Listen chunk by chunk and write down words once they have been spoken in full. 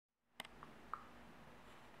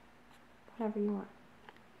However you want.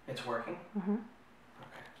 It's working? Mm-hmm. Okay.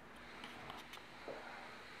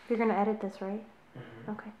 You're gonna edit this, right? Mm-hmm.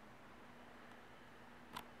 Okay.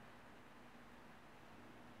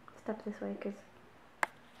 Step this way, because...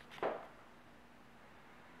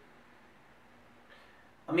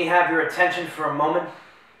 Let me have your attention for a moment.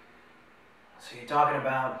 So you're talking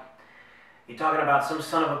about some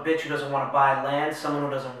son of a bitch who doesn't want to buy land, someone who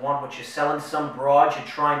doesn't want what you're selling, some broad you're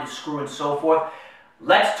trying to screw and so forth.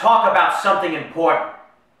 Let's talk about something important.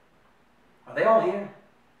 Are they all here?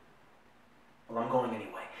 Well, I'm going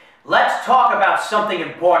anyway. Let's talk about something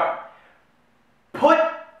important. Put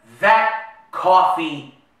that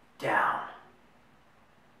coffee down.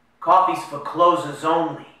 Coffee's for closers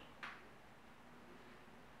only.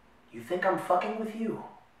 You think I'm fucking with you?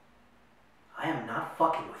 I am not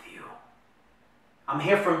fucking with you. I'm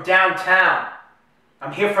here from downtown.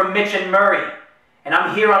 I'm here from Mitch and Murray. And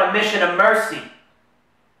I'm here on a mission of mercy.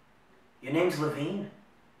 Your name's Levine?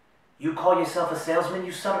 You call yourself a salesman,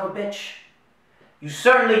 you son of a bitch? You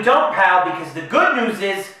certainly don't, pal, because the good news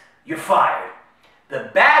is you're fired.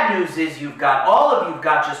 The bad news is all of you've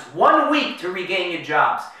got just 1 week to regain your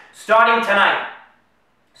jobs. Starting tonight.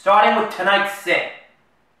 Starting with tonight's sit.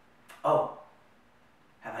 Oh,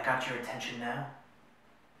 have I got your attention now?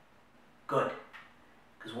 Good.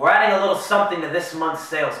 Because we're adding a little something to this month's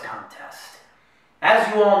sales contest. As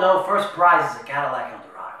you all know, first prize is a Cadillac Eldorado.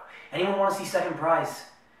 Anyone want to see second prize?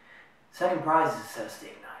 Second prize is a set of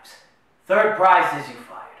steak knives. Third prize is you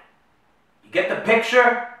fired. You get the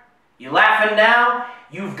picture? You laughing now?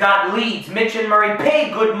 You've got leads. Mitch and Murray pay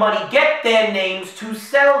good money. Get their names to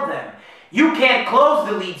sell them. You can't close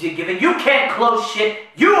the leads you're giving. You can't close shit.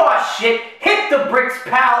 You are shit. Hit the bricks,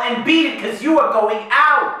 pal, and beat it because you are going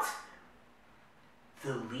out.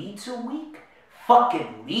 The leads a week?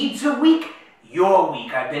 Fucking leads a week? You're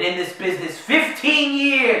weak. I've been in this business 15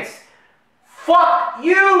 years. Fuck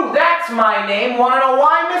you! That's my name. Wanna know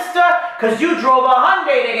why, mister? Because you drove a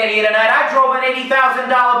Hyundai to get here tonight. I drove an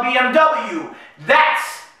 $80,000 BMW.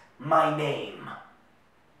 That's my name.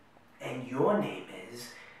 And your name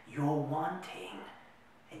is you're wanting.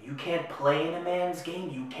 And you can't play in a man's game.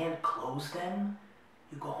 You can't close them.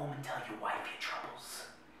 You go home and tell your wife your troubles.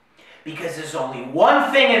 Because there's only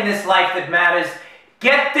one thing in this life that matters.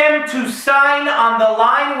 Get them to sign on the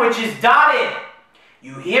line which is dotted.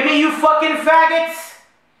 You hear me, you fucking faggots?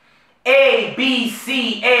 A, B,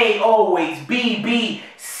 C, A, always. B, B,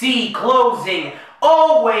 C, closing.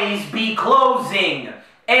 Always be closing.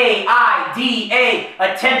 A, I, D, A,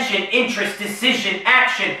 attention, interest, decision,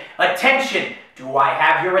 action, attention. Do I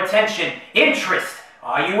have your attention? Interest.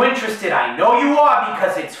 Are you interested? I know you are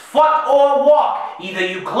because it's fuck or walk. Either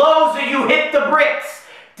you close or you hit the bricks.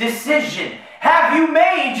 Decision. Have you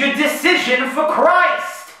made your decision for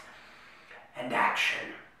Christ? And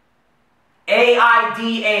action.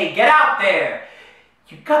 A-I-D-A. Get out there.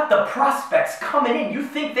 You got the prospects coming in. You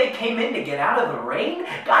think they came in to get out of the rain?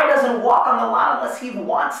 Guy doesn't walk on the lot unless he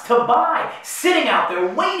wants to buy. Sitting out there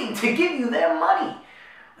waiting to give you their money.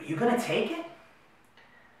 Are you going to take it?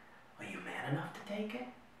 Are you man enough to take it?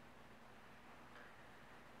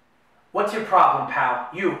 What's your problem, pal?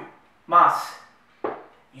 You, Mas.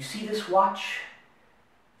 You see this watch?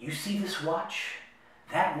 You see this watch?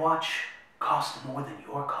 That watch cost more than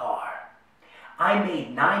your car. I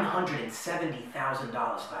made $970,000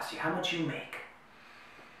 last year. How much you make?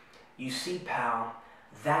 You see, pal,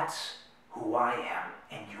 that's who I am,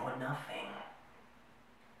 and you're nothing.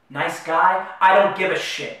 Nice guy? I don't give a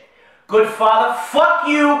shit. Good father? Fuck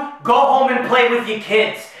you! Go home and play with your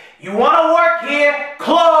kids. You want to work here?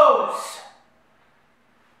 Close!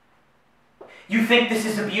 You think this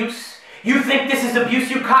is abuse? You think this is abuse,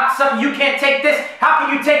 you cocksucker? You can't take this? How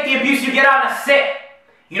can you take the abuse you get on a sit?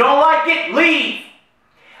 You don't like it? Leave!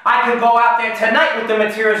 I could go out there tonight with the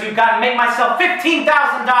materials you've got and make myself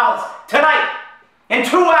 $15,000 tonight in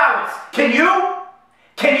 2 hours. Can you?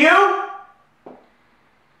 Can you?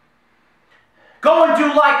 Go and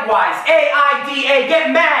do likewise. A-I-D-A.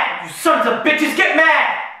 Get mad. You sons of bitches, get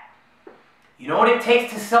mad. You know what it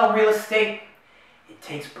takes to sell real estate? It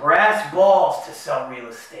takes brass balls to sell real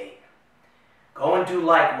estate. Go and do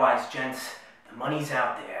likewise, gents. The money's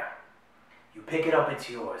out there. You pick it up, it's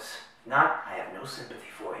yours. If not, I have no sympathy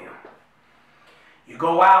for you. You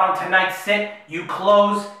go out on tonight's sit, you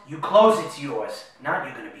close, it's yours. If not,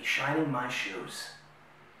 you're going to be shining my shoes.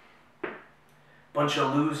 Bunch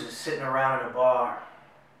of losers sitting around in a bar.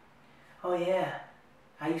 Oh yeah,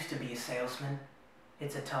 I used to be a salesman.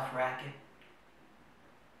 It's a tough racket.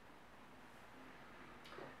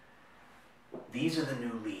 These are the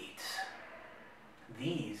new leads.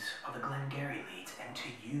 These are the Glengarry leads, and to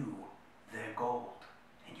you, they're gold,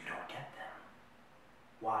 and you don't get them.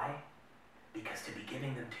 Why? Because to be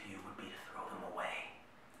giving them to you would be to throw them away.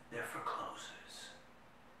 They're for closers.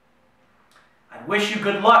 I'd wish you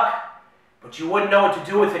good luck, but you wouldn't know what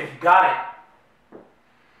to do with it if you got it.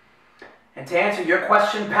 And to answer your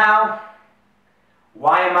question, pal,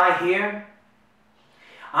 why am I here?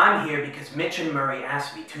 I'm here because Mitch and Murray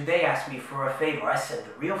asked me to. They asked me for a favor. I said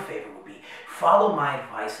the real favor would be follow my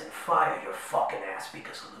advice and fire your fucking ass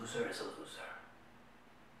because a loser is a loser.